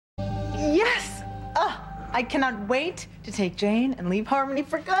I cannot wait to take Jane and leave Harmony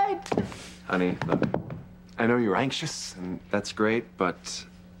for good. Honey, look, I know you're anxious, and that's great, but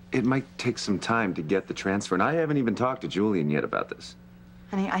it might take some time to get the transfer, and I haven't even talked to Julian yet about this.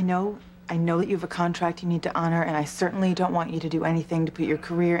 Honey, I know that you have a contract you need to honor, and I certainly don't want you to do anything to put your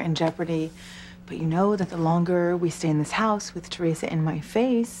career in jeopardy. But you know that the longer we stay in this house with Teresa in my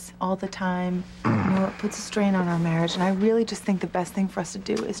face all the time, it puts a strain on our marriage. And I really just think the best thing for us to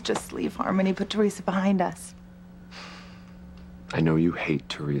do is just leave Harmony, put Teresa behind us. I know you hate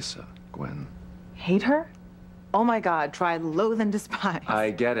Teresa, Gwen. Hate her? Oh my God, try loathe and despise. I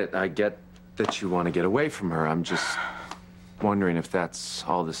get it. I get that you want to get away from her. I'm just wondering if that's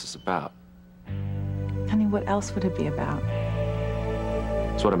all this is about. Honey, what else would it be about?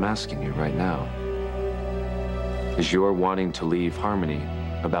 That's what I'm asking you right now. Is your wanting to leave Harmony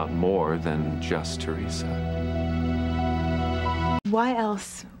about more than just Teresa? Why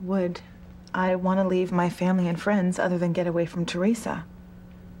else would I want to leave my family and friends other than get away from Teresa?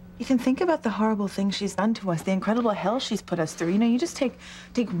 You can think about the horrible things she's done to us, the incredible hell she's put us through. You know, you just take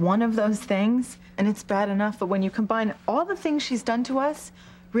one of those things and it's bad enough, but when you combine all the things she's done to us,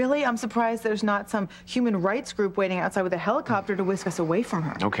 really, I'm surprised there's not some human rights group waiting outside with a helicopter to whisk us away from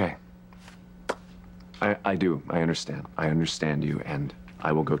her. Okay. I do. I understand. I understand you, and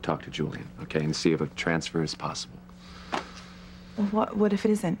I will go talk to Julian, okay, and see if a transfer is possible. Well, what if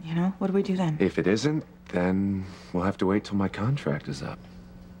it isn't, you know? What do we do then? If it isn't, then we'll have to wait till my contract is up.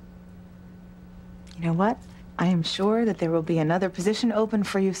 You know what? I am sure that there will be another position open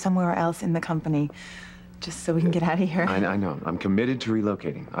for you somewhere else in the company, just so we can get out of here. I know. I'm committed to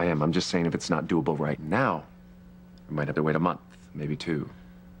relocating. I am. I'm just saying if it's not doable right now, we might have to wait a month, maybe 2.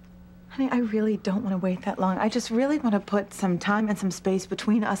 Honey, I really don't want to wait that long. I just really want to put some time and some space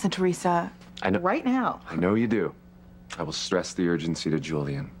between us and Teresa right now. I know you do. I will stress the urgency to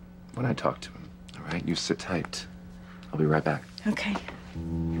Julian when I talk to him. All right? You sit tight. I'll be right back. Okay.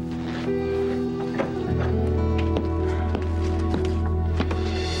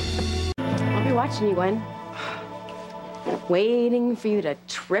 I'll be watching you, Gwen. Waiting for you to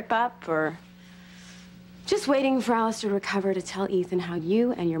trip up or just waiting for Alistair to recover to tell Ethan how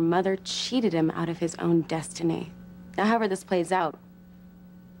you and your mother cheated him out of his own destiny. Now, however this plays out,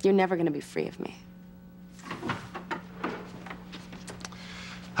 you're never going to be free of me.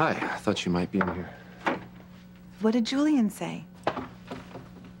 Hi. I thought you might be in here. What did Julian say?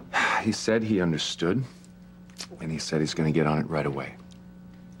 He said he understood, and he said he's going to get on it right away.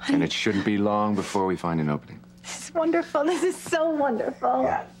 And it shouldn't be long before we find an opening. This is wonderful. This is so wonderful.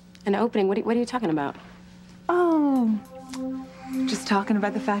 Yeah. An opening? What are you talking about? Oh, just talking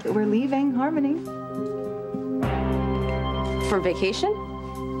about the fact that we're leaving Harmony. For vacation?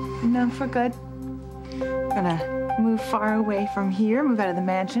 No, for good. We're gonna move far away from here, move out of the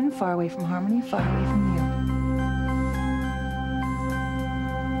mansion, far away from Harmony, far away from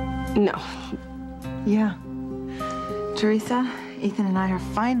you. No. Yeah. Teresa, Ethan and I are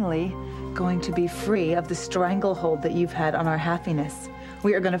finally going to be free of the stranglehold that you've had on our happiness.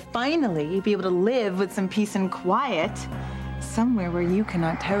 We are going to finally be able to live with some peace and quiet somewhere where you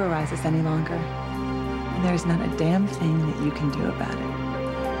cannot terrorize us any longer. And there's not a damn thing that you can do about it.